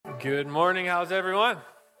Good morning. How's everyone?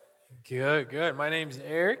 Good. My name's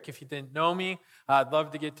Eric. If you didn't know me, I'd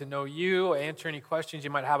love to get to know you, answer any questions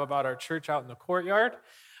you might have about our church out in the courtyard.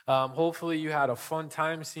 Hopefully you had a fun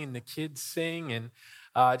time seeing the kids sing and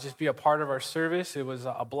just be a part of our service. It was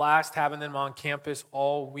a blast having them on campus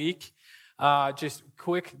all week. Just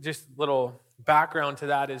little background to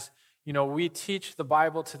that is, we teach the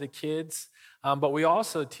Bible to the kids, but we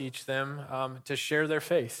also teach them to share their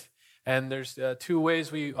faith. And there's two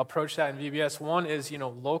ways we approach that in VBS. One is,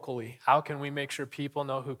 locally. How can we make sure people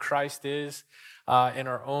know who Christ is in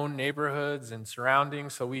our own neighborhoods and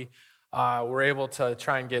surroundings? So we were able to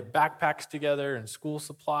try and get backpacks together and school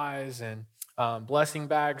supplies and blessing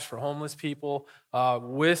bags for homeless people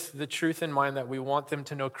with the truth in mind that we want them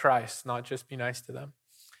to know Christ, not just be nice to them.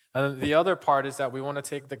 And the other part is that we want to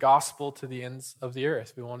take the gospel to the ends of the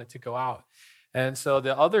earth. We want it to go out. And so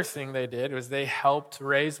the other thing they did was they helped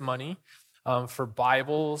raise money for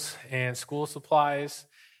Bibles and school supplies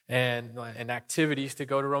and activities to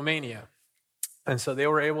go to Romania. And so they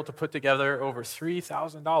were able to put together over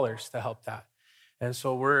 $3,000 to help that. And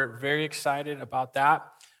so we're very excited about that.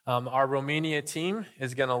 Our Romania team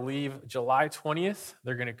is going to leave July 20th.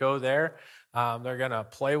 They're going to go there. They're going to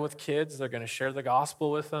play with kids. They're going to share the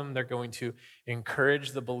gospel with them. They're going to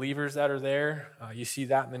encourage the believers that are there. You see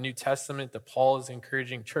that in the New Testament, that Paul is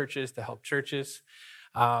encouraging churches to help churches.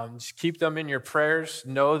 Just keep them in your prayers.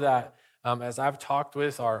 Know that as I've talked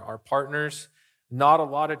with our partners, not a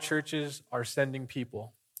lot of churches are sending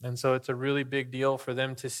people. And so it's a really big deal for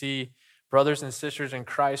them to see brothers and sisters in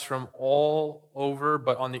Christ from all over,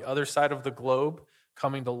 but on the other side of the globe,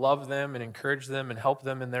 coming to love them and encourage them and help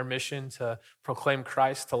them in their mission to proclaim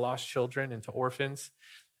Christ to lost children and to orphans.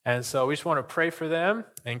 And so we just want to pray for them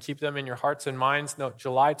and keep them in your hearts and minds. No,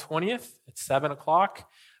 July 20th at 7 o'clock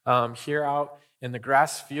here out in the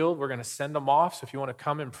grass field. We're going to send them off. So if you want to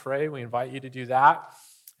come and pray, we invite you to do that.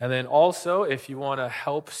 And then also, if you want to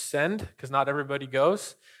help send, because not everybody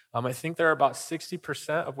goes, I think they're about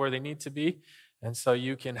 60% of where they need to be. And so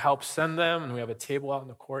you can help send them, and we have a table out in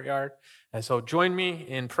the courtyard. And so join me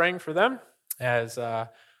in praying for them as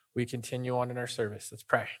we continue on in our service. Let's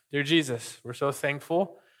pray. Dear Jesus, we're so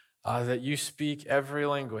thankful that you speak every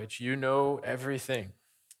language. You know everything,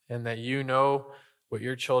 and that you know what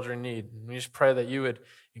your children need. And we just pray that you would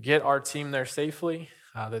get our team there safely,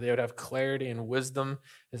 that they would have clarity and wisdom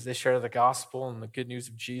as they share the gospel and the good news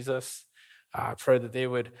of Jesus. I pray that they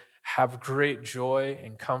would have great joy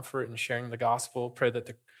and comfort in sharing the gospel. Pray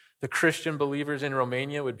that the Christian believers in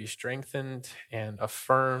Romania would be strengthened and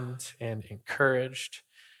affirmed and encouraged,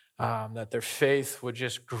 that their faith would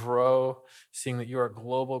just grow, seeing that you are a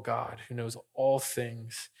global God who knows all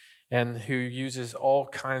things and who uses all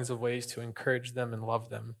kinds of ways to encourage them and love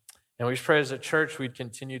them. And we just pray as a church we'd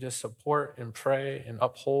continue to support and pray and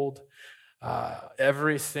uphold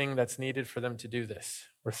everything that's needed for them to do this.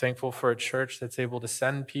 We're thankful for a church that's able to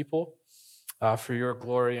send people for your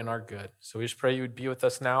glory and our good. So we just pray you would be with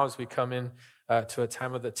us now as we come in to a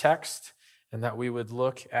time of the text, and that we would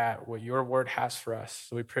look at what your word has for us.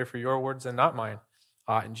 So we pray for your words and not mine.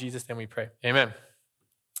 In Jesus' name we pray. Amen.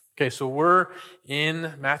 Okay, so we're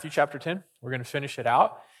in Matthew chapter 10. We're going to finish it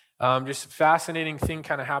out. Just a fascinating thing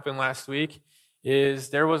kind of happened last week is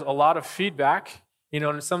there was a lot of feedback.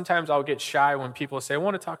 And sometimes I'll get shy when people say, I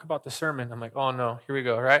want to talk about the sermon. I'm like, oh no, here we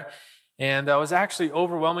go, right? And I was actually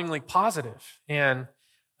overwhelmingly positive. And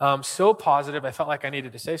so positive, I felt like I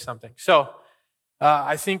needed to say something. So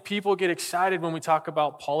I think people get excited when we talk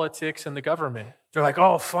about politics and the government. They're like,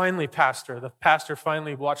 oh, finally, pastor. The pastor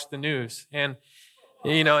finally watched the news. And,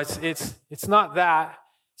 it's not that.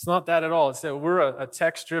 It's not that at all. It's that we're a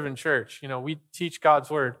text-driven church. We teach God's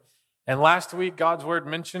word. And last week, God's word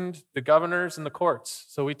mentioned the governors and the courts.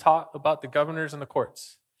 So we taught about the governors and the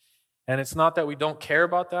courts. And it's not that we don't care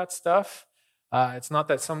about that stuff. It's not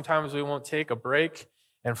that sometimes we won't take a break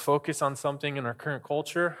and focus on something in our current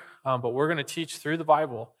culture. But we're going to teach through the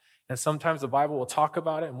Bible. And sometimes the Bible will talk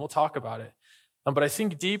about it, and we'll talk about it. But I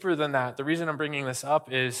think deeper than that, the reason I'm bringing this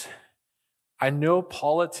up is I know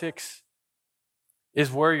politics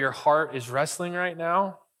is where your heart is wrestling right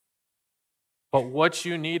now. But what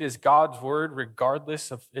you need is God's word, regardless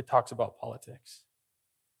of it talks about politics.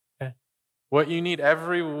 Okay? What you need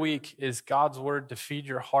every week is God's word to feed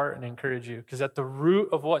your heart and encourage you. Because at the root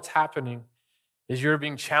of what's happening is you're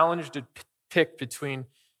being challenged to pick between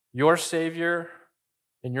your Savior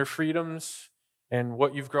and your freedoms and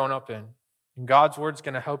what you've grown up in. And God's word's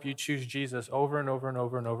going to help you choose Jesus over and over and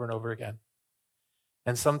over and over and over again.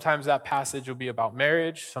 And sometimes that passage will be about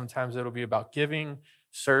marriage. Sometimes it'll be about giving,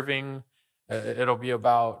 serving. It'll be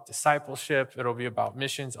about discipleship. It'll be about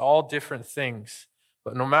missions, all different things.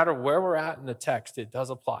 But no matter where we're at in the text, it does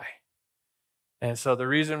apply. And so the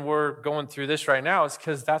reason we're going through this right now is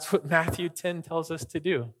because that's what Matthew 10 tells us to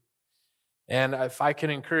do. And if I can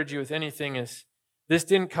encourage you with anything, is this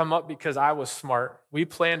didn't come up because I was smart. We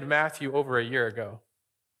planned Matthew over a year ago.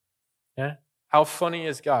 Yeah? How funny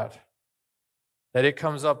is God that it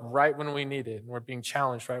comes up right when we need it, and we're being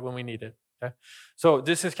challenged right when we need it. Okay? So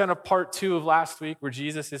this is kind of part 2 of last week, where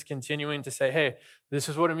Jesus is continuing to say, hey, this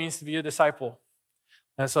is what it means to be a disciple.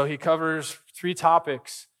 And so he covers 3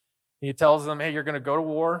 topics. He tells them, hey, you're going to go to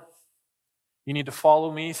war. You need to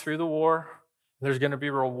follow me through the war. There's going to be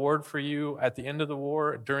a reward for you at the end of the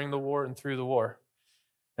war, during the war, and through the war.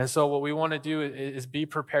 And so what we want to do is be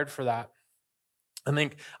prepared for that. I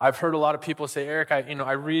think I've heard a lot of people say, Eric,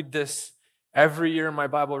 I read this every year in my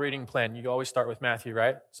Bible reading plan. You always start with Matthew,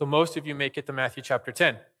 right? So most of you make it to Matthew chapter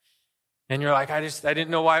 10. And you're like, I didn't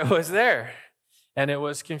know why it was there. And it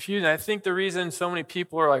was confusing. I think the reason so many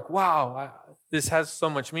people are like, wow, this has so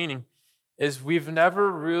much meaning, is we've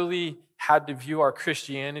never really had to view our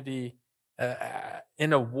Christianity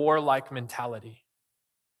in a warlike mentality.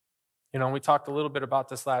 We talked a little bit about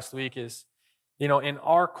this last week, is, in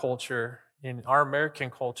our culture, in our American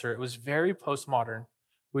culture, it was very postmodern,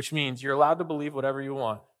 which means you're allowed to believe whatever you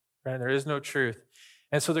want, right? There is no truth.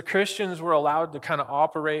 And so the Christians were allowed to kind of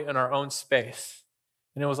operate in our own space.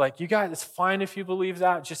 And it was like, you guys, it's fine if you believe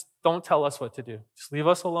that. Just don't tell us what to do. Just leave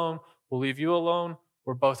us alone. We'll leave you alone.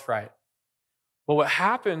 We're both right. But what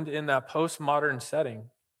happened in that postmodern setting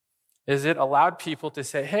is it allowed people to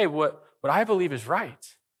say, hey, what I believe is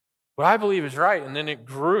right. What I believe is right. And then it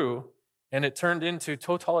grew and it turned into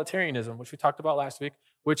totalitarianism, which we talked about last week,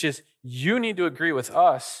 which is you need to agree with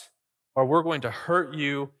us or we're going to hurt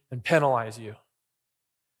you and penalize you.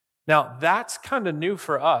 Now, that's kind of new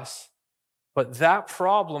for us, but that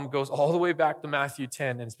problem goes all the way back to Matthew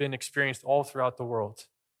 10 and it's been experienced all throughout the world.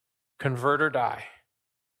 Convert or die.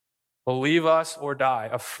 Believe us or die.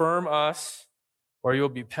 Affirm us or you'll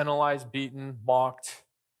be penalized, beaten, mocked,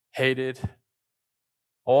 hated.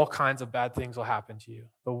 All kinds of bad things will happen to you.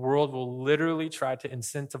 The world will literally try to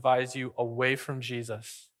incentivize you away from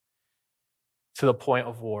Jesus to the point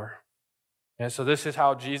of war. And so this is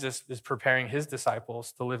how Jesus is preparing his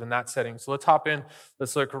disciples to live in that setting. So let's hop in.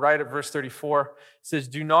 Let's look right at verse 34. It says,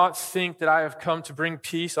 do not think that I have come to bring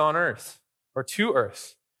peace on earth or to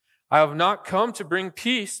earth. I have not come to bring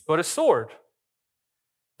peace, but a sword.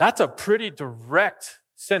 That's a pretty direct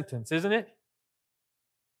sentence, isn't it?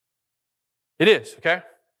 It is, okay?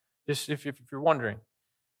 Just if you're wondering.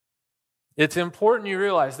 It's important you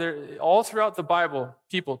realize all throughout the Bible,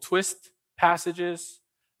 people twist passages.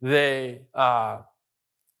 They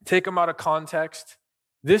take them out of context.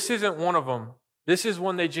 This isn't one of them. This is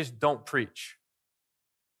one they just don't preach.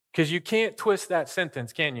 Because you can't twist that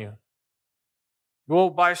sentence, can you? Well,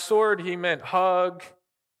 by sword, he meant hug,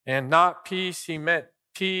 and not peace, he meant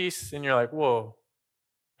peace. And you're like, whoa,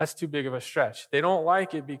 that's too big of a stretch. They don't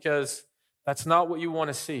like it because that's not what you want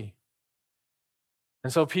to see.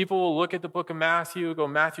 And so people will look at the book of Matthew, go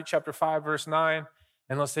Matthew chapter 5, verse 9,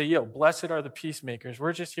 and they'll say, blessed are the peacemakers.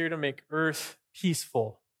 We're just here to make earth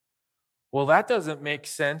peaceful. Well, that doesn't make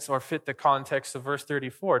sense or fit the context of verse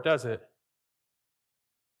 34, does it?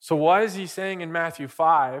 So why is he saying in Matthew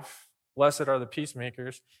 5, blessed are the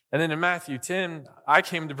peacemakers, and then in Matthew 10, I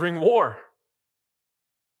came to bring war?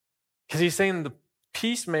 Because he's saying the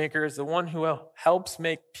peacemaker is the one who helps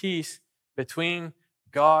make peace between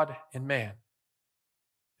God and man.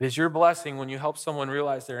 It is your blessing when you help someone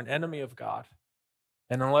realize they're an enemy of God.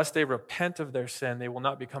 And unless they repent of their sin, they will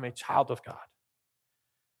not become a child of God.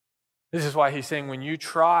 This is why he's saying when you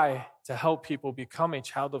try to help people become a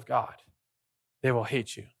child of God, they will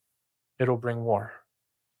hate you. It'll bring war.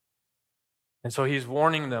 And so he's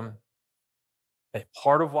warning them that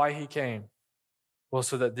part of why he came was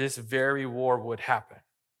so that this very war would happen.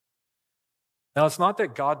 Now, it's not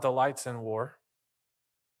that God delights in war.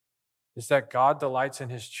 It's that God delights in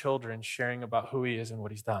his children sharing about who he is and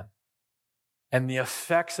what he's done. And the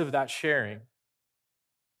effects of that sharing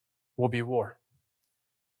will be war.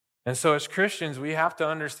 And so as Christians, we have to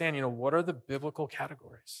understand, what are the biblical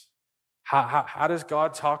categories? How does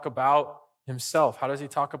God talk about himself? How does he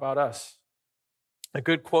talk about us? A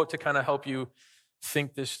good quote to kind of help you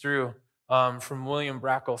think this through from William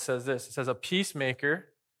Brackle says this. It says, a peacemaker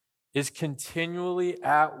is continually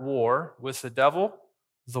at war with the devil,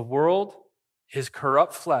 the world, his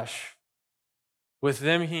corrupt flesh. With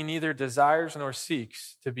them he neither desires nor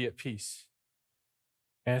seeks to be at peace.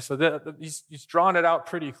 And so he's drawn it out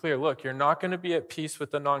pretty clear. Look, you're not going to be at peace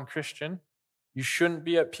with the non-Christian. You shouldn't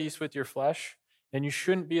be at peace with your flesh. And you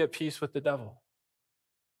shouldn't be at peace with the devil.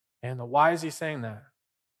 And why is he saying that?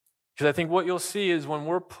 Because I think what you'll see is when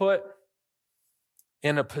we're put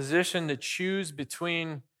in a position to choose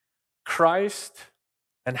between Christ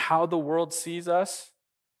and how the world sees us,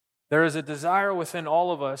 there is a desire within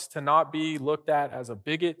all of us to not be looked at as a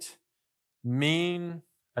bigot, mean,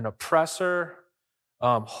 an oppressor,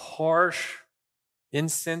 harsh,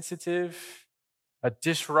 insensitive, a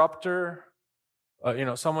disruptor,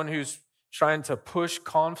 someone who's trying to push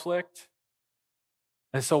conflict.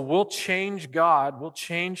 And so we'll change God, we'll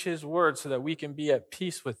change his word so that we can be at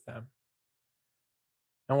peace with them.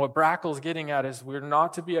 And what Brackle's getting at is we're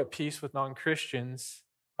not to be at peace with non-Christians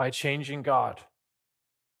by changing God.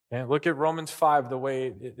 And look at Romans 5, the way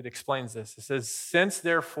it explains this. It says, since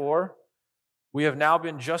therefore we have now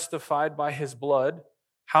been justified by his blood,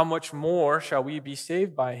 how much more shall we be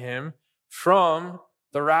saved by him from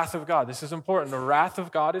the wrath of God? This is important. The wrath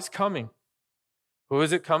of God is coming. Who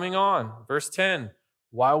is it coming on? Verse 10,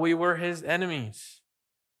 while we were his enemies.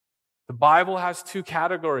 The Bible has two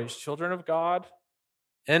categories, children of God,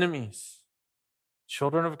 enemies.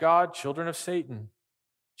 Children of God, children of Satan.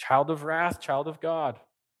 Child of wrath, child of God.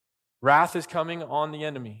 Wrath is coming on the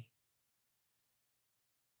enemy.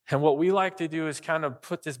 And what we like to do is kind of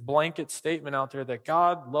put this blanket statement out there that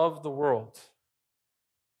God loved the world.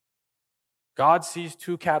 God sees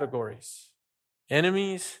two categories,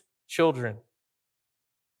 enemies, children.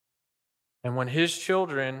 And when his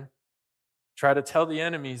children try to tell the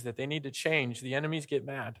enemies that they need to change, the enemies get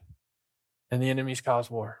mad and the enemies cause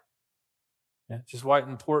war. This is why it's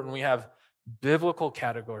important we have biblical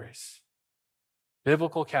categories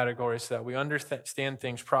so that we understand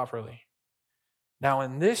things properly. Now,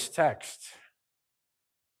 in this text,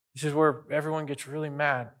 this is where everyone gets really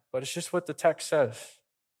mad, but it's just what the text says.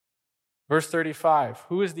 Verse 35,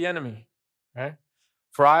 who is the enemy? Right?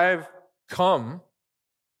 For I have come,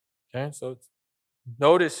 okay, so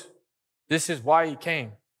notice this is why he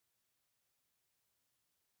came.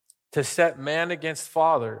 To set man against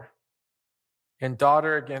father and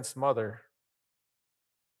daughter against mother.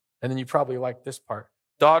 And then you probably like this part.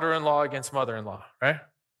 Daughter-in-law against mother-in-law, right?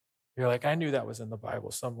 You're like, I knew that was in the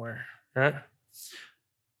Bible somewhere, right?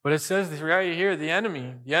 But it says right here, the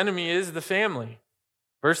enemy is the family.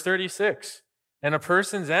 Verse 36, and a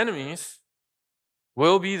person's enemies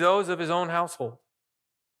will be those of his own household.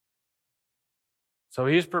 So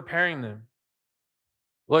he's preparing them.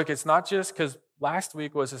 Look, it's not just because last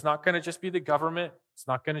week it's not going to just be the government. It's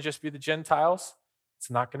not going to just be the Gentiles.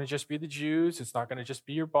 It's not going to just be the Jews. It's not going to just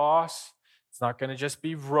be your boss. It's not going to just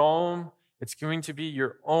be Rome. It's going to be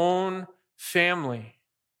your own family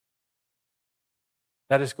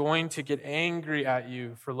that is going to get angry at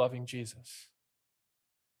you for loving Jesus.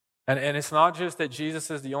 And it's not just that Jesus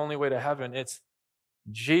is the only way to heaven. It's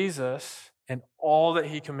Jesus and all that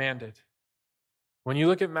he commanded. When you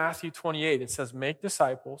look at Matthew 28, it says, make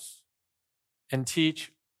disciples and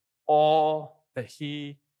teach all that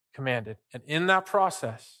he commanded. And in that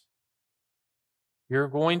process, you're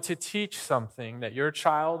going to teach something that your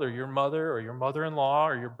child or your mother or your mother-in-law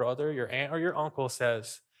or your brother, your aunt or your uncle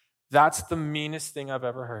says, that's the meanest thing I've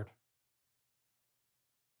ever heard.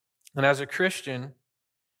 And as a Christian,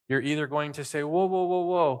 you're either going to say,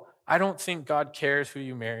 whoa, I don't think God cares who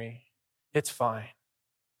you marry. It's fine.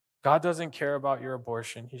 God doesn't care about your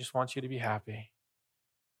abortion. He just wants you to be happy.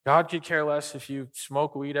 God could care less if you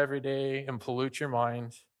smoke weed every day and pollute your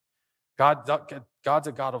mind. God's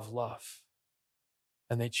a God of love.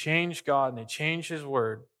 And they change God and they change his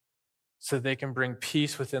word so they can bring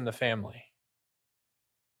peace within the family.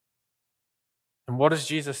 And what does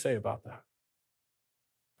Jesus say about that?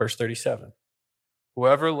 Verse 37.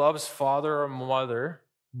 Whoever loves father or mother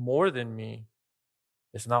more than me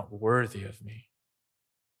is not worthy of me.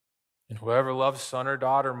 And whoever loves son or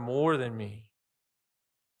daughter more than me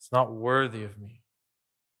is not worthy of me.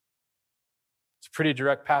 It's a pretty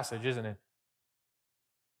direct passage, isn't it?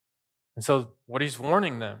 And so what he's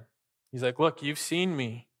warning them, he's like, look, you've seen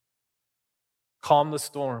me calm the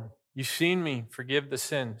storm. You've seen me forgive the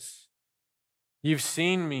sins. You've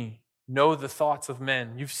seen me know the thoughts of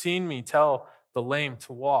men. You've seen me tell the lame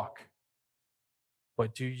to walk.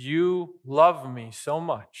 But do you love me so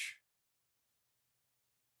much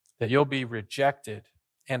that you'll be rejected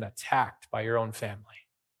and attacked by your own family?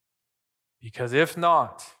 Because if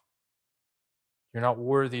not, you're not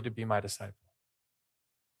worthy to be my disciple.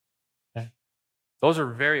 Okay? Those are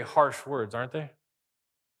very harsh words, aren't they?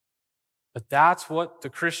 But that's what the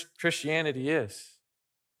Christianity is.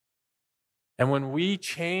 And when we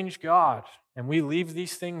change God and we leave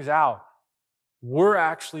these things out, we're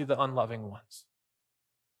actually the unloving ones.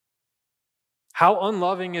 How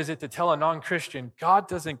unloving is it to tell a non-Christian, God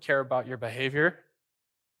doesn't care about your behavior.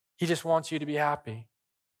 He just wants you to be happy.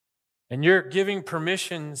 And you're giving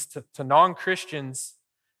permissions to non-Christians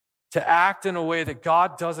to act in a way that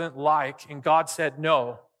God doesn't like, and God said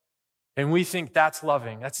no. And we think that's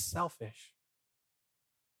loving. That's selfish.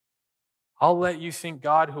 I'll let you think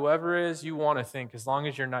God, whoever it is you want to think, as long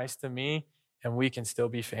as you're nice to me and we can still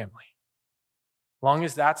be family. As long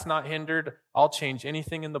as that's not hindered, I'll change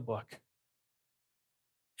anything in the book.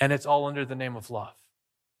 And it's all under the name of love.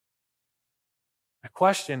 My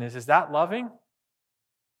question is that loving?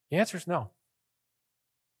 The answer is no.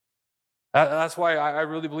 That's why I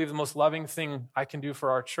really believe the most loving thing I can do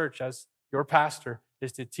for our church as your pastor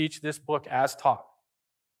is to teach this book as taught.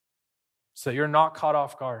 So that you're not caught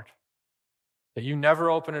off guard. That you never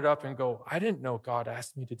open it up and go, I didn't know God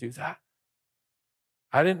asked me to do that.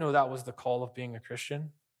 I didn't know that was the call of being a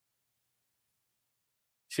Christian.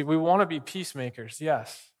 See, we want to be peacemakers,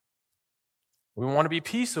 yes. We want to be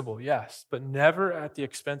peaceable, yes, but never at the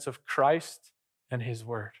expense of Christ and his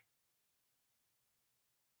word.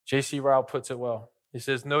 J.C. Ryle puts it well. He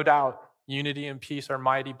says, no doubt, unity and peace are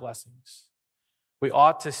mighty blessings. We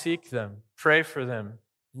ought to seek them, pray for them,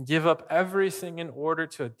 and give up everything in order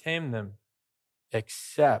to attain them,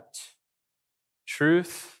 except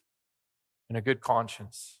truth and a good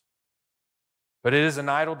conscience. But it is an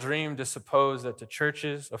idle dream to suppose that the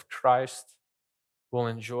churches of Christ will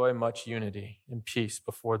enjoy much unity and peace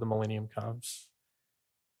before the millennium comes.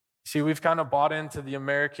 See, we've kind of bought into the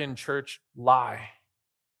American church lie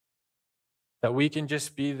that we can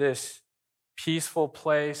just be this peaceful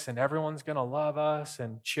place and everyone's going to love us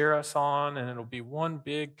and cheer us on and it'll be one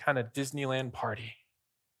big kind of Disneyland party.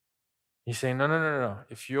 He's saying, no.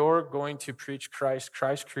 If you're going to preach Christ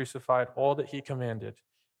crucified, all that he commanded,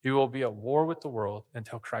 you will be at war with the world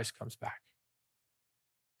until Christ comes back.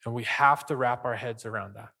 And we have to wrap our heads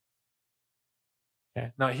around that.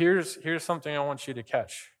 Okay? Now, here's something I want you to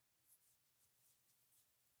catch.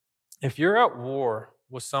 If you're at war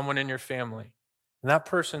with someone in your family, and that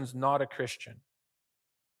person's not a Christian,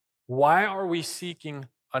 why are we seeking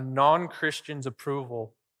a non-Christian's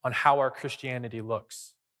approval on how our Christianity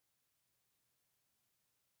looks?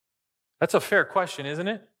 That's a fair question, isn't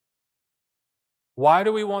it? Why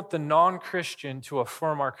do we want the non-Christian to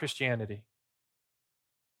affirm our Christianity?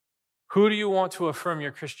 Who do you want to affirm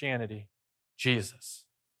your Christianity? Jesus.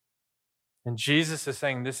 And Jesus is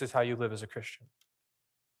saying, this is how you live as a Christian.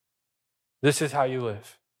 This is how you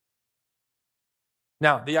live.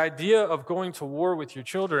 Now, the idea of going to war with your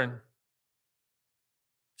children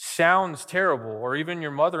sounds terrible, or even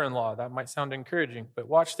your mother-in-law. That might sound encouraging, but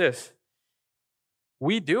watch this.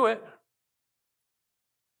 We do it.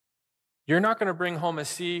 You're not going to bring home a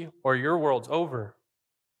C or your world's over.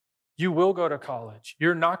 You will go to college.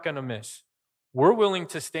 You're not going to miss. We're willing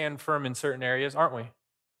to stand firm in certain areas, aren't we?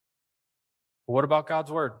 But what about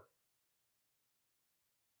God's word?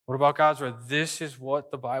 What about God's word? This is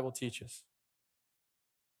what the Bible teaches.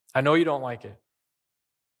 I know you don't like it.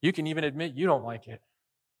 You can even admit you don't like it.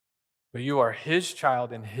 But you are his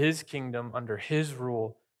child in his kingdom under his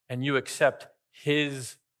rule, and you accept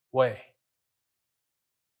his way.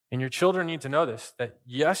 And your children need to know this, that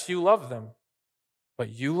yes, you love them, but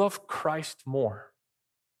you love Christ more.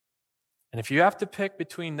 And if you have to pick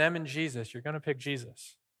between them and Jesus, you're going to pick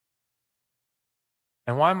Jesus.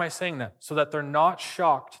 And why am I saying that? So that they're not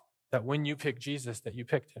shocked that when you pick Jesus, that you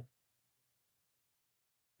picked him.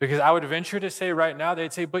 Because I would venture to say right now,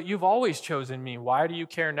 they'd say, but you've always chosen me. Why do you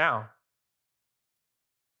care now?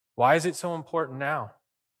 Why is it so important now?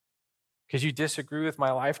 Because you disagree with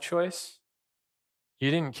my life choice? You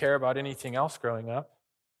didn't care about anything else growing up.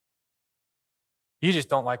 You just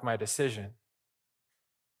don't like my decision.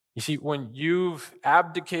 You see, when you've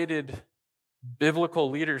abdicated biblical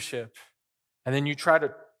leadership and then you try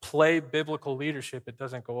to play biblical leadership, it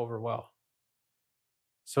doesn't go over well.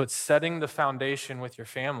 So it's setting the foundation with your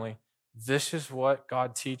family. This is what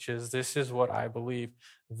God teaches. This is what I believe.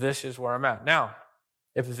 This is where I'm at. Now,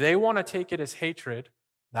 if they want to take it as hatred,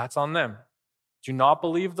 that's on them. Do not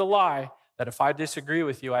believe the lie that if I disagree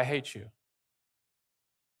with you, I hate you.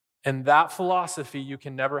 In that philosophy, you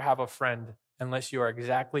can never have a friend unless you are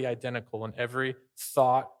exactly identical in every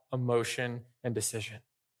thought, emotion, and decision.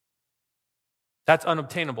 That's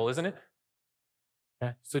unobtainable, isn't it?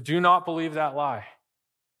 Okay. So do not believe that lie.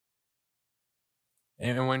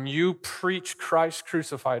 And when you preach Christ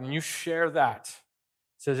crucified and you share that,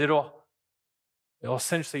 it says it'll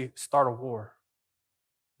essentially start a war.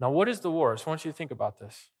 Now, what is the war? I just want you to think about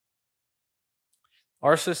this.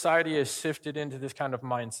 Our society is sifted into this kind of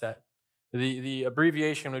mindset. The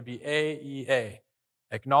abbreviation would be AEA,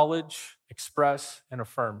 acknowledge, express, and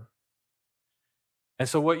affirm. And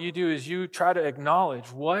so what you do is you try to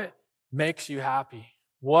acknowledge what makes you happy.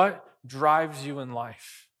 What drives you in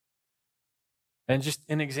life? And just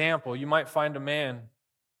an example, you might find a man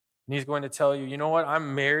and he's going to tell you, you know what,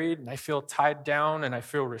 I'm married and I feel tied down and I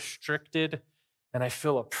feel restricted and I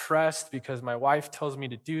feel oppressed because my wife tells me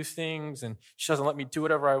to do things and she doesn't let me do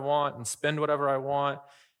whatever I want and spend whatever I want.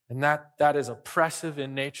 And that is oppressive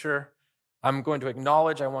in nature. I'm going to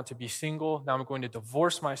acknowledge I want to be single. Now I'm going to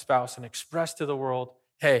divorce my spouse and express to the world,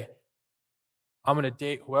 hey, I'm going to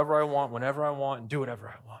date whoever I want, whenever I want, and do whatever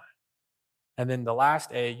I want. And then the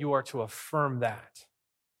last A, you are to affirm that.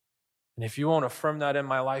 And if you won't affirm that in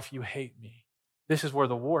my life, you hate me. This is where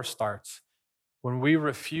the war starts. When we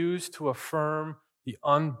refuse to affirm the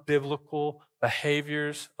unbiblical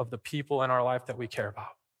behaviors of the people in our life that we care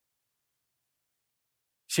about.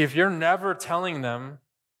 See, if you're never telling them,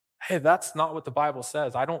 hey, that's not what the Bible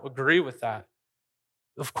says, I don't agree with that,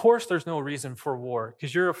 of course there's no reason for war,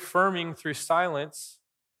 because you're affirming through silence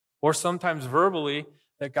or sometimes verbally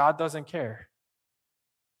that God doesn't care.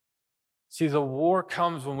 See, the war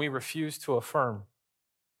comes when we refuse to affirm.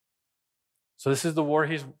 So this is the war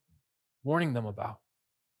he's warning them about.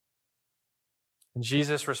 And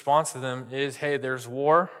Jesus' response to them is, hey, there's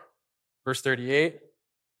war. Verse 38,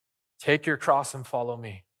 take your cross and follow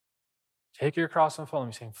me. Take your cross and follow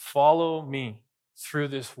me. He's saying, follow me through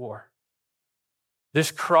this war.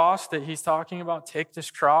 This cross that he's talking about, take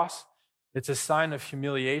this cross, it's a sign of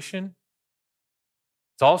humiliation.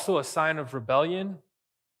 It's also a sign of rebellion.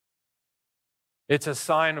 It's a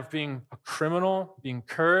sign of being a criminal, being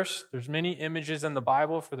cursed. There's many images in the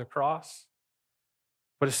Bible for the cross.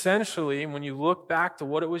 But essentially, when you look back to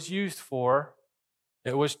what it was used for,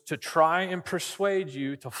 it was to try and persuade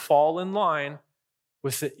you to fall in line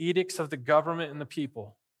with the edicts of the government and the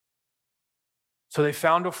people. So they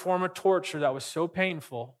found a form of torture that was so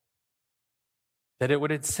painful that it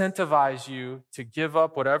would incentivize you to give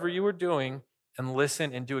up whatever you were doing and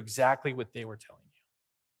listen and do exactly what they were telling you.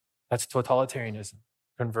 That's totalitarianism.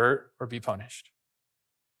 Convert or be punished.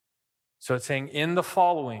 So it's saying in the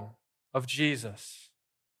following of Jesus,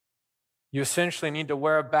 you essentially need to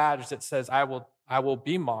wear a badge that says, I will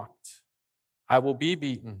be mocked. I will be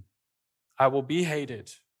beaten. I will be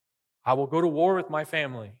hated. I will go to war with my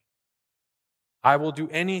family. I will do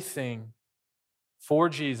anything for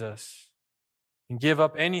Jesus and give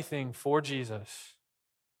up anything for Jesus.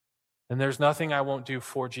 And there's nothing I won't do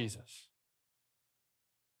for Jesus.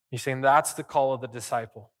 He's saying that's the call of the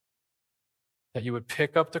disciple, that you would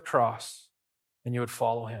pick up the cross and you would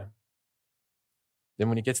follow him. Then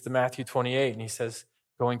when he gets to Matthew 28 and he says,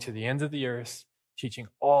 going to the ends of the earth, teaching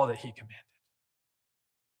all that he commanded.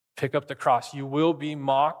 Pick up the cross. You will be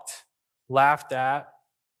mocked, laughed at,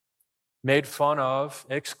 made fun of,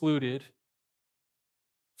 excluded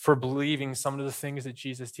for believing some of the things that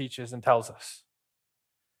Jesus teaches and tells us.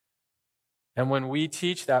 And when we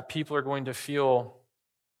teach that, people are going to feel,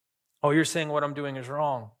 oh, you're saying what I'm doing is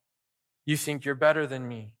wrong. You think you're better than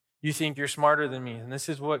me. You think you're smarter than me. And this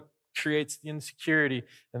is what creates the insecurity.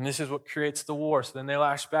 And this is what creates the war. So then they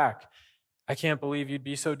lash back. I can't believe you'd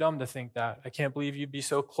be so dumb to think that. I can't believe you'd be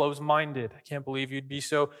so close-minded. I can't believe you'd be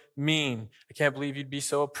so mean. I can't believe you'd be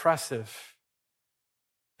so oppressive.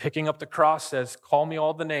 Picking up the cross says, call me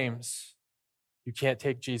all the names. You can't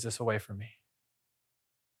take Jesus away from me.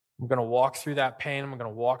 I'm going to walk through that pain. I'm going to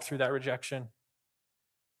walk through that rejection.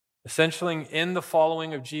 Essentially, in the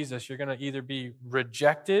following of Jesus, you're going to either be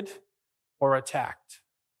rejected or attacked.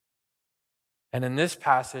 And in this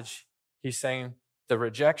passage, he's saying the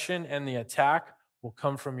rejection and the attack will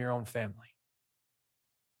come from your own family.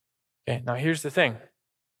 Okay, now here's the thing.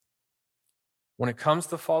 When it comes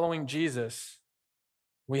to following Jesus,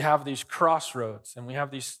 we have these crossroads and we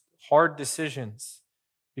have these hard decisions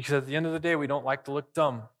because at the end of the day, we don't like to look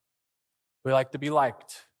dumb. We like to be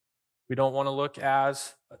liked. We don't want to look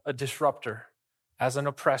as a disruptor, as an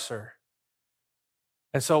oppressor.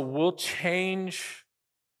 And so we'll change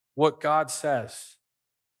what God says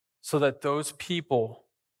so that those people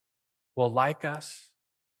will like us,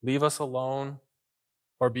 leave us alone,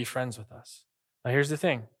 or be friends with us. Now here's the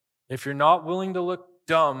thing. If you're not willing to look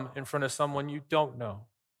dumb in front of someone you don't know,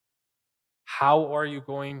 how are you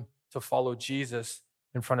going to follow Jesus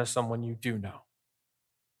in front of someone you do know?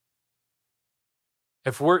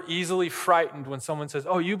 If we're easily frightened when someone says,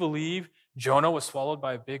 oh, you believe Jonah was swallowed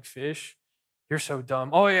by a big fish? You're so dumb.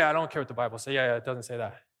 Oh, yeah, I don't care what the Bible says. Yeah, it doesn't say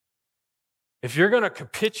that. If you're going to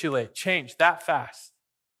capitulate, change that fast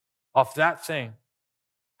off that thing,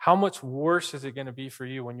 how much worse is it going to be for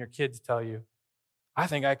you when your kids tell you, I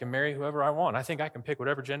think I can marry whoever I want. I think I can pick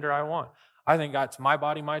whatever gender I want. I think that's my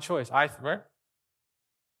body, my choice.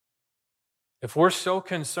 If we're so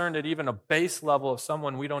concerned at even a base level of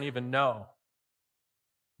someone we don't even know,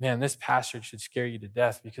 man, this passage should scare you to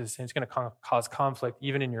death because it's going to cause conflict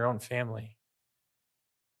even in your own family.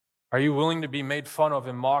 Are you willing to be made fun of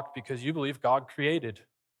and mocked because you believe God created?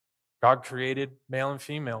 God created male and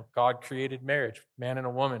female. God created marriage, man and a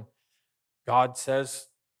woman. God says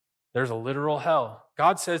there's a literal hell.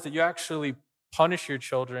 God says that you actually punish your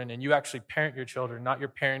children and you actually parent your children, not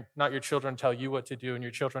your children tell you what to do and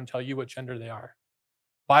your children tell you what gender they are.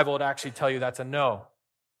 The Bible would actually tell you that's a no.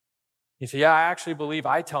 You say, yeah, I actually believe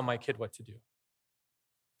I tell my kid what to do.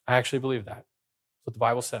 I actually believe that. That's what the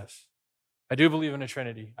Bible says. I do believe in a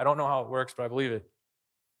Trinity. I don't know how it works, but I believe it.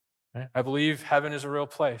 Right? I believe heaven is a real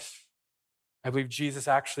place. I believe Jesus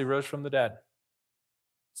actually rose from the dead.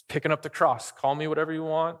 It's picking up the cross. Call me whatever you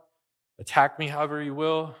want. Attack me however you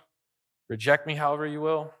will. Reject me however you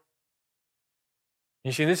will.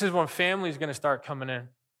 You see, this is when family is going to start coming in.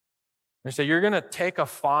 They say, you're going to take a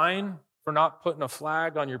fine for not putting a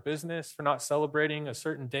flag on your business, for not celebrating a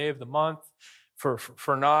certain day of the month, for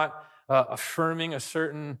not affirming a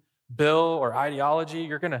certain bill or ideology.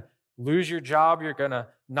 You're going to lose your job. You're going to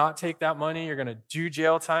not take that money. You're going to do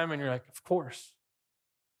jail time. And you're like, of course,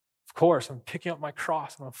 I'm picking up my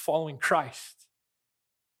cross and I'm following Christ.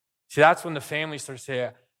 See, that's when the family starts to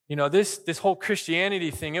say, this whole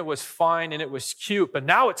Christianity thing, it was fine and it was cute, but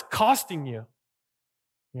now it's costing you. And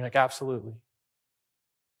you're like, absolutely.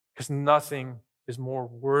 Because nothing is more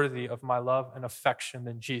worthy of my love and affection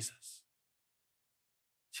than Jesus.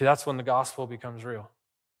 See, that's when the gospel becomes real.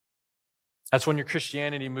 That's when your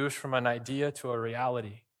Christianity moves from an idea to a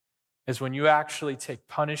reality. Is when you actually take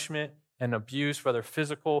punishment and abuse, whether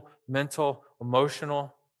physical, mental,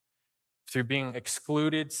 emotional, through being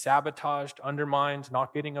excluded, sabotaged, undermined,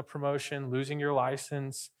 not getting a promotion, losing your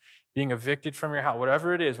license, being evicted from your house,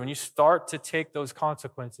 whatever it is, when you start to take those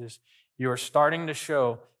consequences, you are starting to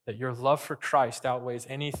show that your love for Christ outweighs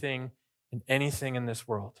anything and anything in this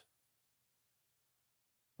world.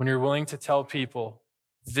 When you're willing to tell people,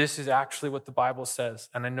 this is actually what the Bible says,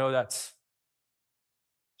 and I know that's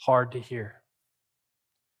hard to hear.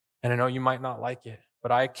 And I know you might not like it,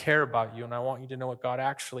 but I care about you, and I want you to know what God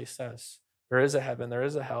actually says. There is a heaven, there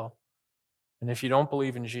is a hell. And if you don't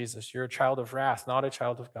believe in Jesus, you're a child of wrath, not a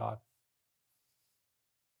child of God.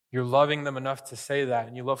 You're loving them enough to say that,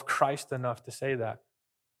 and you love Christ enough to say that.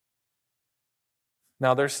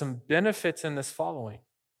 Now, there's some benefits in this following.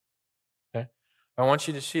 Okay? I want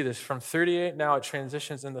you to see this. From 38 now, it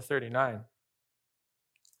transitions into 39. It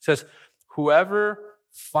says, whoever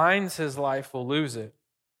finds his life will lose it,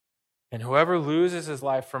 and whoever loses his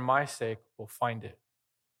life for my sake will find it.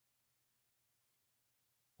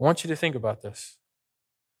 I want you to think about this.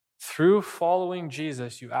 Through following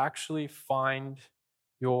Jesus, you actually find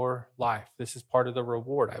your life. This is part of the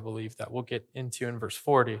reward, I believe, that we'll get into in verse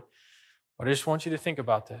 40. But I just want you to think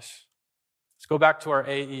about this. Let's go back to our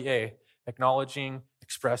AEA, acknowledging,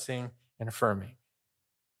 expressing, and affirming.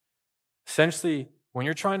 Essentially, when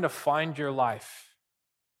you're trying to find your life,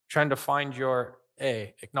 trying to find your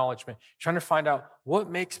A, acknowledgement, trying to find out what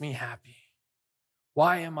makes me happy.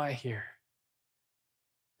 Why am I here?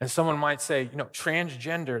 And someone might say,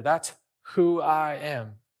 transgender, that's who I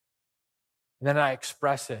am. And then I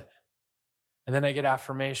express it. And then I get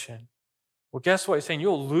affirmation. Well, guess what? He's saying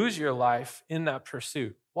you'll lose your life in that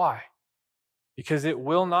pursuit. Why? Because it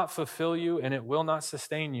will not fulfill you and it will not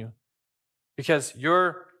sustain you. Because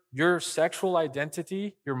your sexual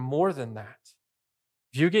identity, you're more than that.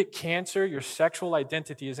 If you get cancer, your sexual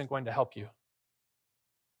identity isn't going to help you.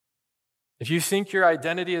 If you think your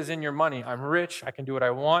identity is in your money, I'm rich, I can do what I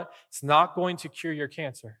want, it's not going to cure your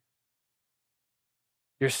cancer.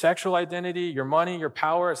 Your sexual identity, your money, your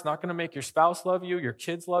power, it's not going to make your spouse love you, your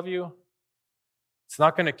kids love you. It's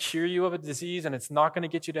not going to cure you of a disease, and it's not going to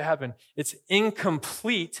get you to heaven. It's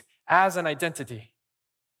incomplete as an identity.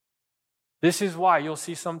 This is why you'll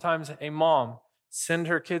see sometimes a mom send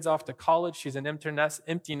her kids off to college. She's an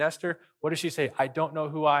empty nester. What does she say? I don't know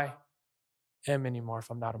who I am anymore if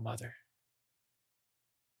I'm not a mother.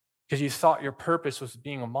 Because you thought your purpose was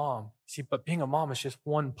being a mom. See, but being a mom is just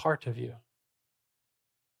one part of you.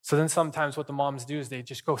 So then sometimes what the moms do is they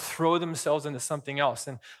just go throw themselves into something else.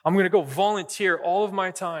 And I'm going to go volunteer all of my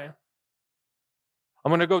time. I'm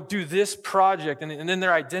going to go do this project. And then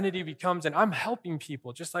their identity becomes, and I'm helping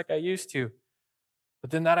people just like I used to. But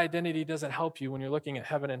then that identity doesn't help you when you're looking at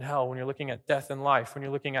heaven and hell, when you're looking at death and life, when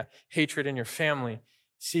you're looking at hatred in your family.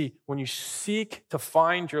 See, when you seek to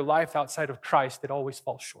find your life outside of Christ, it always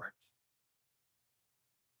falls short.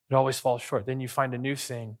 It always falls short. Then you find a new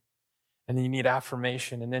thing. And then you need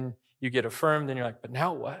affirmation, and then you get affirmed, and you're like, but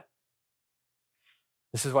now what?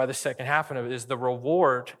 This is why the second half of it is the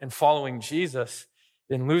reward in following Jesus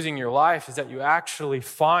in losing your life is that you actually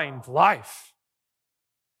find life.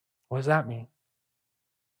 What does that mean?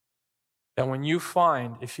 That when you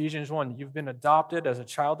find, Ephesians 1, you've been adopted as a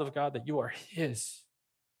child of God, that you are His.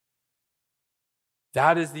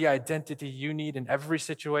 That is the identity you need in every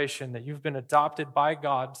situation, that you've been adopted by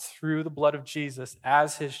God through the blood of Jesus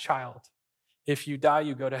as His child. If you die,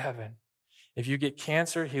 you go to heaven. If you get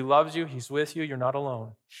cancer, He loves you. He's with you. You're not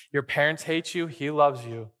alone. Your parents hate you. He loves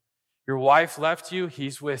you. Your wife left you.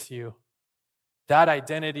 He's with you. That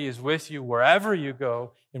identity is with you wherever you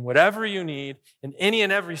go, in whatever you need, in any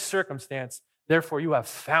and every circumstance. Therefore, you have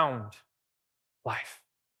found life.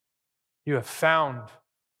 You have found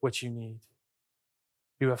what you need.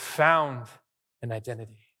 You have found an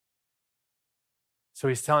identity. So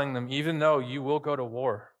he's telling them, even though you will go to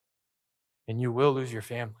war and you will lose your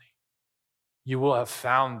family, you will have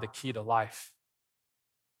found the key to life.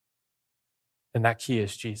 And that key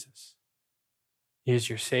is Jesus. He is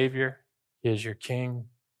your Savior. He is your King.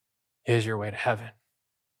 He is your way to heaven.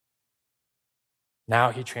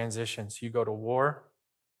 Now he transitions. You go to war.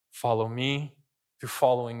 Follow me. Through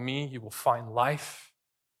following me, you will find life.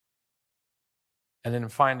 And then in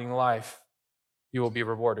finding life, you will be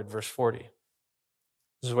rewarded. Verse 40.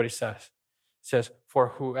 This is what he says. He says, for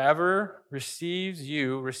whoever receives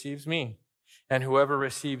you receives me, and whoever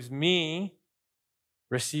receives me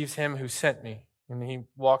receives him who sent me. And he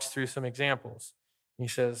walks through some examples. He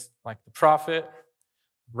says, like the prophet,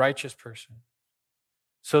 righteous person.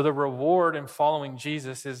 So the reward in following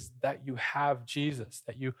Jesus is that you have Jesus,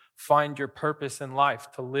 that you find your purpose in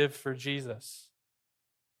life to live for Jesus.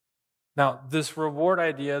 Now, this reward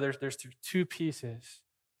idea, there's two pieces.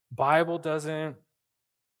 Bible doesn't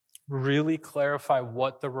really clarify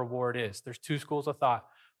what the reward is. There's two schools of thought.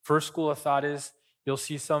 First school of thought is you'll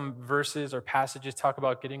see some verses or passages talk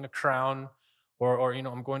about getting a crown or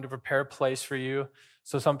I'm going to prepare a place for you.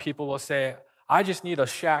 So some people will say, I just need a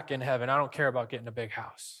shack in heaven. I don't care about getting a big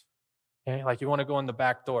house. Okay? Like you want to go in the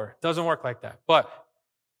back door. It doesn't work like that. But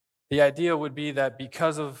the idea would be that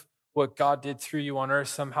because of what God did through you on earth,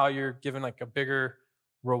 somehow you're given like a bigger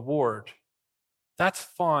reward. That's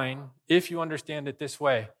fine if you understand it this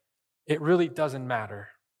way. It really doesn't matter.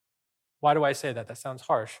 Why do I say that? That sounds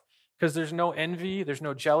harsh. Because there's no envy, there's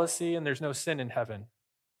no jealousy, and there's no sin in heaven.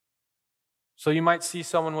 So you might see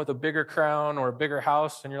someone with a bigger crown or a bigger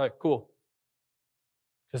house, and you're like, cool.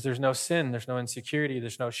 Because there's no sin, there's no insecurity,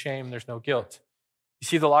 there's no shame, there's no guilt. You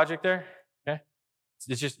see the logic there? Okay?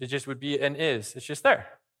 It just would be and is. It's just there.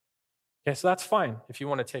 Okay, so that's fine if you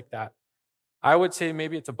want to take that. I would say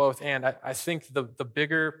maybe it's a both and. I think the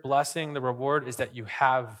bigger blessing, the reward is that you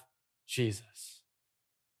have Jesus.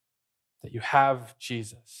 That you have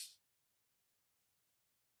Jesus.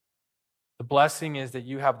 The blessing is that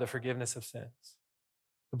you have the forgiveness of sins.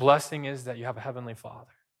 The blessing is that you have a heavenly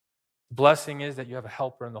Father. The blessing is that you have a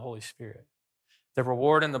helper in the Holy Spirit. The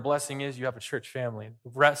reward and the blessing is you have a church family.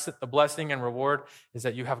 The blessing and reward is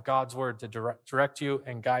that you have God's word to direct you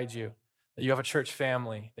and guide you. That you have a church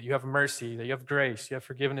family, that you have mercy, that you have grace, you have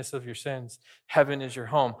forgiveness of your sins. Heaven is your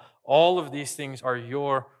home. All of these things are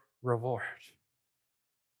your reward.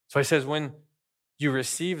 So he says, when you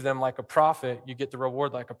receive them like a prophet, you get the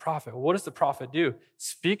reward like a prophet. What does the prophet do?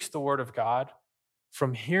 Speaks the word of God.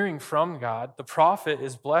 From hearing from God, the prophet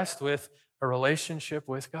is blessed with a relationship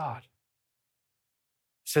with God.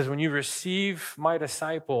 It says, when you receive my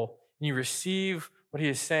disciple, and you receive what he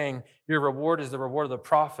is saying, your reward is the reward of the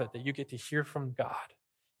prophet, that you get to hear from God.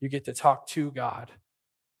 You get to talk to God.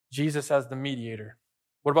 Jesus as the mediator.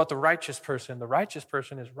 What about the righteous person? The righteous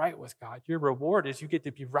person is right with God. Your reward is you get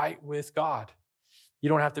to be right with God. You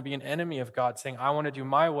don't have to be an enemy of God saying, I want to do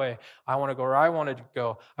my way. I want to go where I want to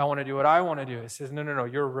go. I want to do what I want to do. It says, no.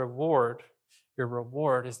 Your reward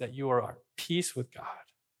is that you are at peace with God.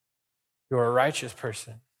 You are a righteous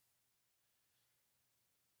person.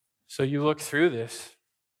 So you look through this.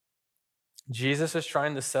 Jesus is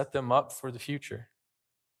trying to set them up for the future.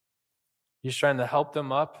 He's trying to help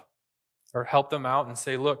them up or help them out and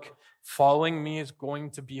say, look, following me is going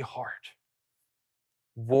to be hard.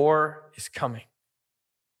 War is coming.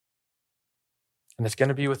 And it's going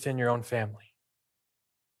to be within your own family.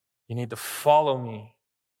 You need to follow me,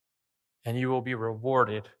 and you will be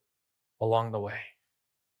rewarded along the way.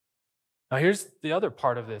 Now, here's the other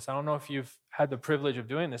part of this. I don't know if you've had the privilege of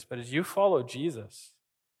doing this, but as you follow Jesus,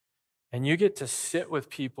 and you get to sit with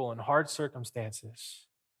people in hard circumstances,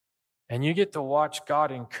 and you get to watch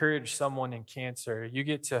God encourage someone in cancer, you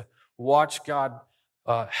get to watch God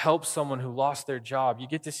help someone who lost their job, you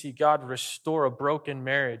get to see God restore a broken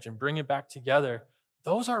marriage and bring it back together.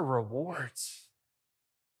 Those are rewards.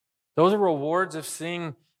 Those are rewards of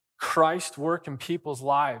seeing Christ work in people's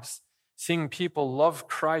lives, seeing people love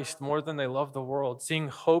Christ more than they love the world, seeing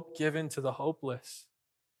hope given to the hopeless.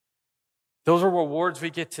 Those are rewards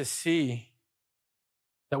we get to see,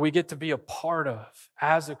 that we get to be a part of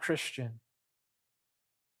as a Christian.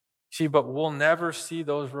 See, but we'll never see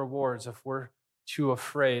those rewards if we're too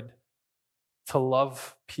afraid to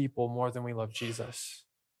love people more than we love Jesus.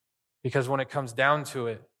 Because when it comes down to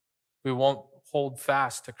it, we won't hold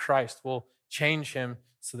fast to Christ. We'll change him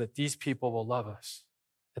so that these people will love us.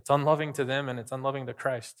 It's unloving to them and it's unloving to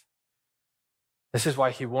Christ. This is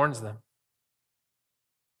why he warns them.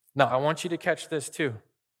 Now, I want you to catch this too,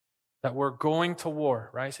 that we're going to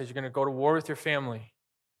war, right? He says you're going to go to war with your family.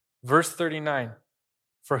 Verse 39,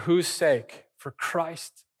 for whose sake? For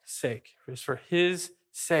Christ's sake. It's for his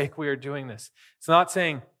sake we are doing this. It's not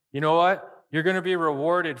saying, you know what? You're going to be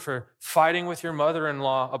rewarded for fighting with your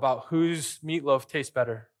mother-in-law about whose meatloaf tastes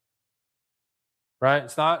better. Right?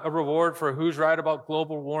 It's not a reward for who's right about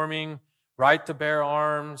global warming, right to bear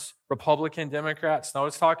arms, Republican, Democrats. No,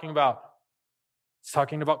 it's talking about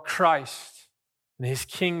Christ and his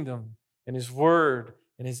kingdom and his word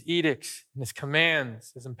and his edicts and his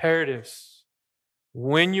commands, his imperatives.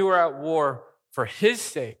 When you are at war for his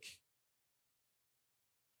sake,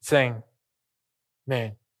 saying,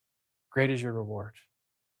 man, great is your reward.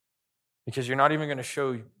 Because you're not even going to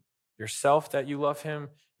show yourself that you love him.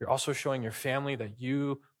 You're also showing your family that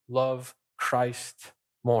you love Christ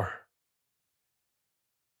more.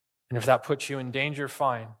 And if that puts you in danger,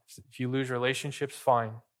 fine. If you lose relationships,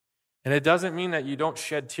 fine. And it doesn't mean that you don't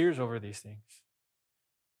shed tears over these things.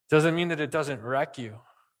 It doesn't mean that it doesn't wreck you.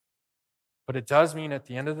 But it does mean at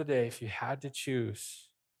the end of the day, if you had to choose,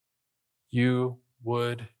 you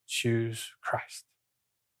would choose Christ.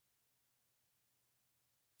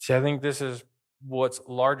 See, I think this is what's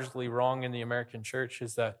largely wrong in the American church,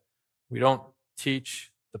 is that we don't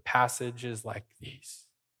teach the passages like these.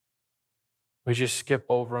 We just skip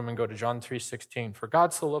over them and go to John 3:16. For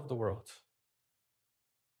God so loved the world,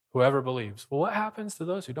 whoever believes. Well, what happens to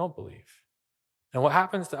those who don't believe? And what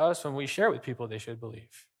happens to us when we share with people they should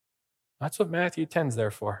believe? That's what Matthew 10's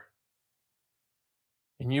there for.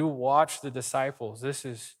 And you watch the disciples. This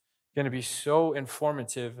is going to be so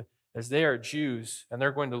informative, as they are Jews and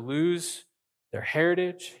they're going to lose their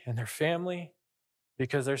heritage and their family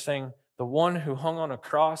because they're saying the one who hung on a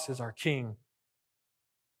cross is our king.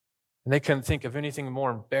 And they couldn't think of anything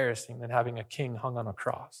more embarrassing than having a king hung on a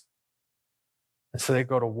cross. And so they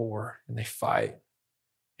go to war and they fight.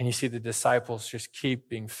 And you see the disciples just keep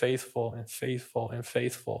being faithful and faithful and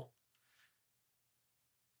faithful.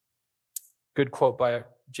 Good quote by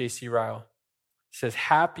J.C. Ryle. He says,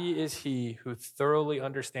 happy is he who thoroughly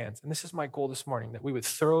understands. And this is my goal this morning, that we would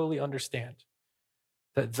thoroughly understand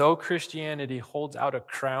that though Christianity holds out a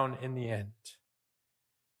crown in the end,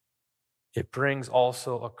 it brings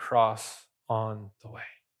also a cross on the way.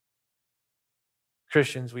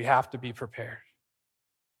 Christians, we have to be prepared.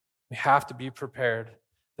 We have to be prepared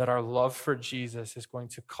that our love for Jesus is going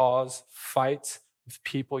to cause fights with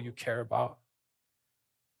people you care about.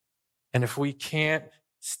 And if we can't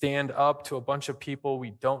stand up to a bunch of people we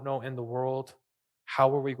don't know in the world,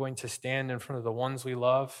 how are we going to stand in front of the ones we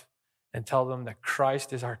love and tell them that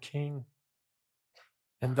Christ is our King?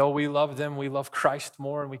 And though we love them, we love Christ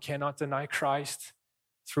more, and we cannot deny Christ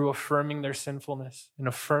through affirming their sinfulness and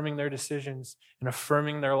affirming their decisions and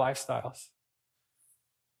affirming their lifestyles.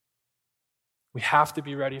 We have to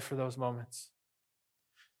be ready for those moments.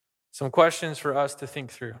 Some questions for us to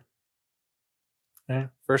think through. Okay?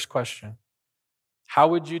 First question. How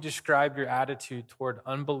would you describe your attitude toward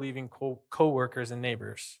unbelieving co-workers and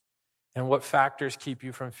neighbors? And what factors keep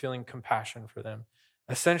you from feeling compassion for them?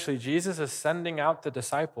 Essentially, Jesus is sending out the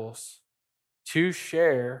disciples to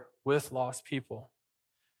share with lost people.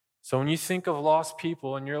 So when you think of lost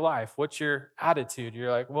people in your life, what's your attitude?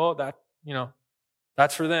 You're like, well,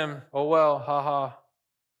 that's for them. Oh, well, haha.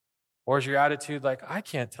 Or is your attitude like, I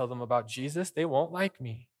can't tell them about Jesus. They won't like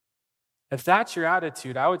me. If that's your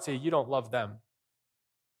attitude, I would say you don't love them.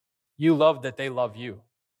 You love that they love you.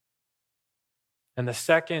 And the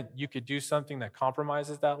second you could do something that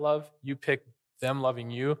compromises that love, you pick them loving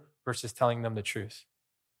you versus telling them the truth.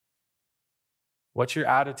 What's your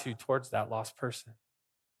attitude towards that lost person?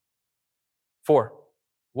 4,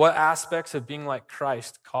 what aspects of being like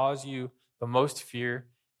Christ cause you the most fear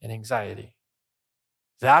and anxiety?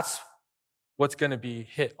 That's what's going to be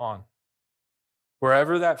hit on.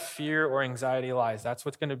 Wherever that fear or anxiety lies, that's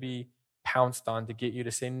what's going to be pounced on to get you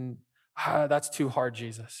to say, that's too hard,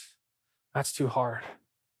 Jesus. That's too hard.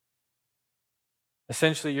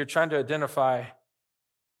 Essentially, you're trying to identify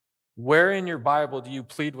where in your Bible do you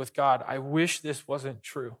plead with God, I wish this wasn't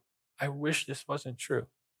true. I wish this wasn't true.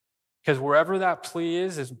 Because wherever that plea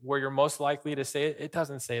is where you're most likely to say it. It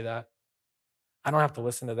doesn't say that. I don't have to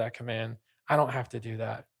listen to that command. I don't have to do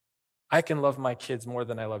that. I can love my kids more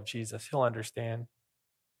than I love Jesus. He'll understand.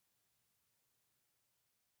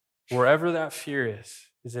 Wherever that fear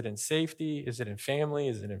is it in safety? Is it in family?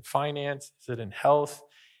 Is it in finance? Is it in health?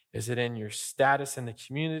 Is it in your status in the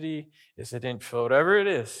community? Is it in whatever it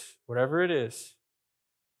is,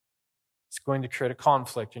 it's going to create a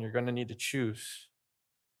conflict and you're going to need to choose.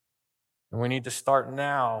 And we need to start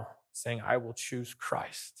now saying, I will choose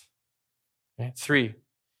Christ. Okay? 3,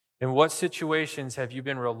 in what situations have you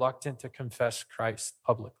been reluctant to confess Christ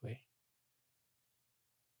publicly?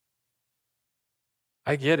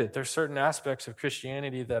 I get it. There's certain aspects of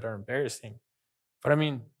Christianity that are embarrassing. But I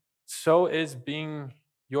mean, so is being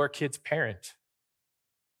your kid's parent,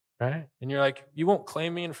 right? And you're like, you won't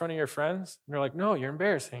claim me in front of your friends? And you're like, no, you're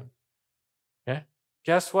embarrassing. Okay?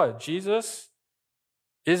 Guess what? Jesus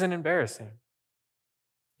isn't embarrassing.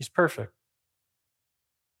 He's perfect.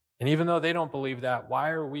 And even though they don't believe that, why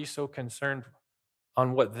are we so concerned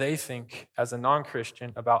on what they think as a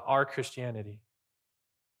non-Christian about our Christianity?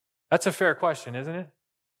 That's a fair question, isn't it?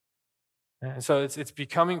 And so it's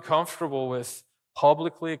becoming comfortable with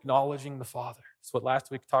publicly acknowledging the Father. That's what last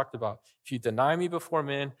week talked about. If you deny me before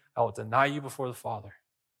men, I will deny you before the Father.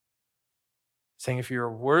 Saying if you're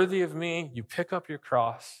worthy of me, you pick up your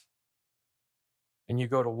cross and you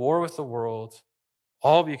go to war with the world,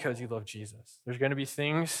 all because you love Jesus. There's going to be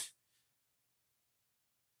things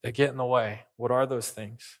that get in the way. What are those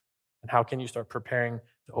things? And how can you start preparing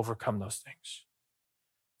to overcome those things?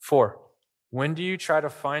 4, when do you try to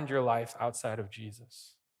find your life outside of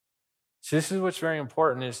Jesus? So this is what's very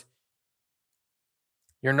important is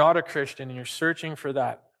you're not a Christian and you're searching for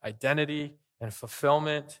that identity and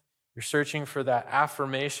fulfillment. You're searching for that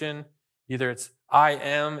affirmation. Either it's, I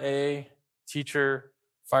am a teacher,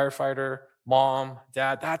 firefighter, mom,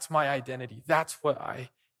 dad. That's my identity. That's what I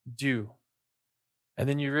do. And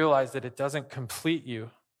then you realize that it doesn't complete you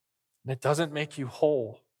and it doesn't make you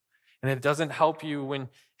whole. And it doesn't help you when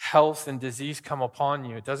health and disease come upon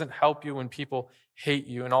you. It doesn't help you when people hate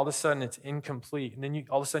you. And all of a sudden it's incomplete. And then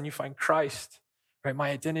all of a sudden you find Christ, right? My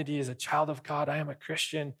identity is a child of God. I am a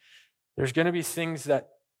Christian. There's going to be things that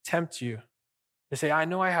tempt you. They say, I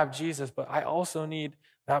know I have Jesus, but I also need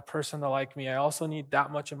that person to like me. I also need that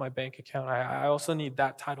much in my bank account. I also need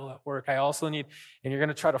that title at work. And you're going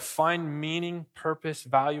to try to find meaning, purpose,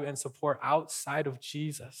 value, and support outside of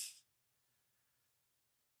Jesus.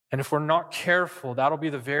 And if we're not careful, that'll be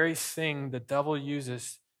the very thing the devil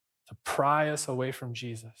uses to pry us away from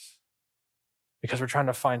Jesus. Because we're trying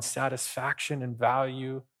to find satisfaction and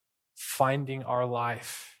value, finding our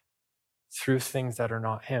life through things that are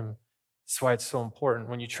not him. That's why it's so important.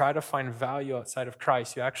 When you try to find value outside of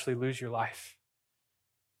Christ, you actually lose your life.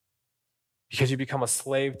 Because you become a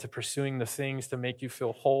slave to pursuing the things to make you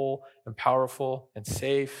feel whole and powerful and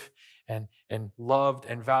safe and loved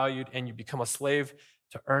and valued. And you become a slave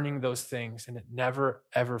to earning those things, and it never,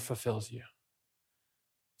 ever fulfills you.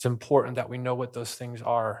 It's important that we know what those things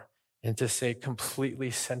are and to stay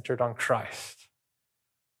completely centered on Christ.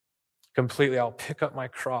 Completely, I'll pick up my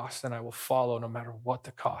cross and I will follow no matter what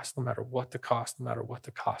the cost, no matter what the cost, no matter what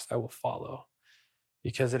the cost, I will follow.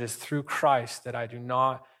 Because it is through Christ that I do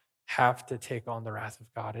not have to take on the wrath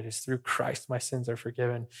of God. It is through Christ my sins are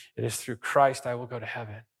forgiven. It is through Christ I will go to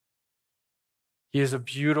heaven. He is a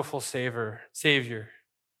beautiful Savior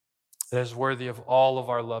that is worthy of all of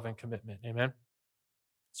our love and commitment. Amen.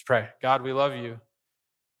 Let's pray. God, we love you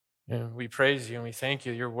and we praise you and we thank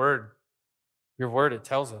you. Your word, it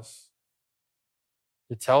tells us.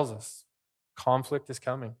 It tells us conflict is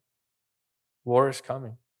coming. War is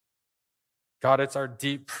coming. God, it's our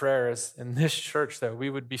deep prayers in this church that we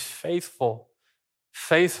would be faithful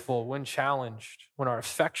when challenged, when our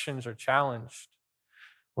affections are challenged,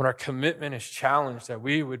 when our commitment is challenged, that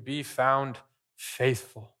we would be found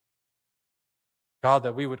faithful. God,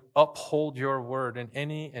 that we would uphold your word in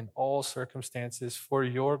any and all circumstances for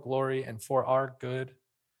your glory and for our good,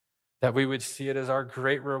 that we would see it as our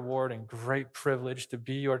great reward and great privilege to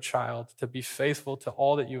be your child, to be faithful to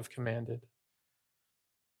all that you have commanded.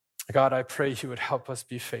 God, I pray you would help us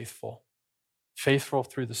be faithful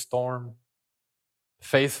through the storm,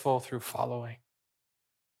 faithful through following,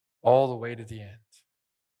 all the way to the end.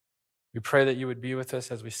 We pray that you would be with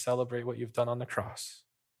us as we celebrate what you've done on the cross.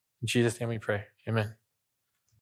 In Jesus' name we pray. Amen.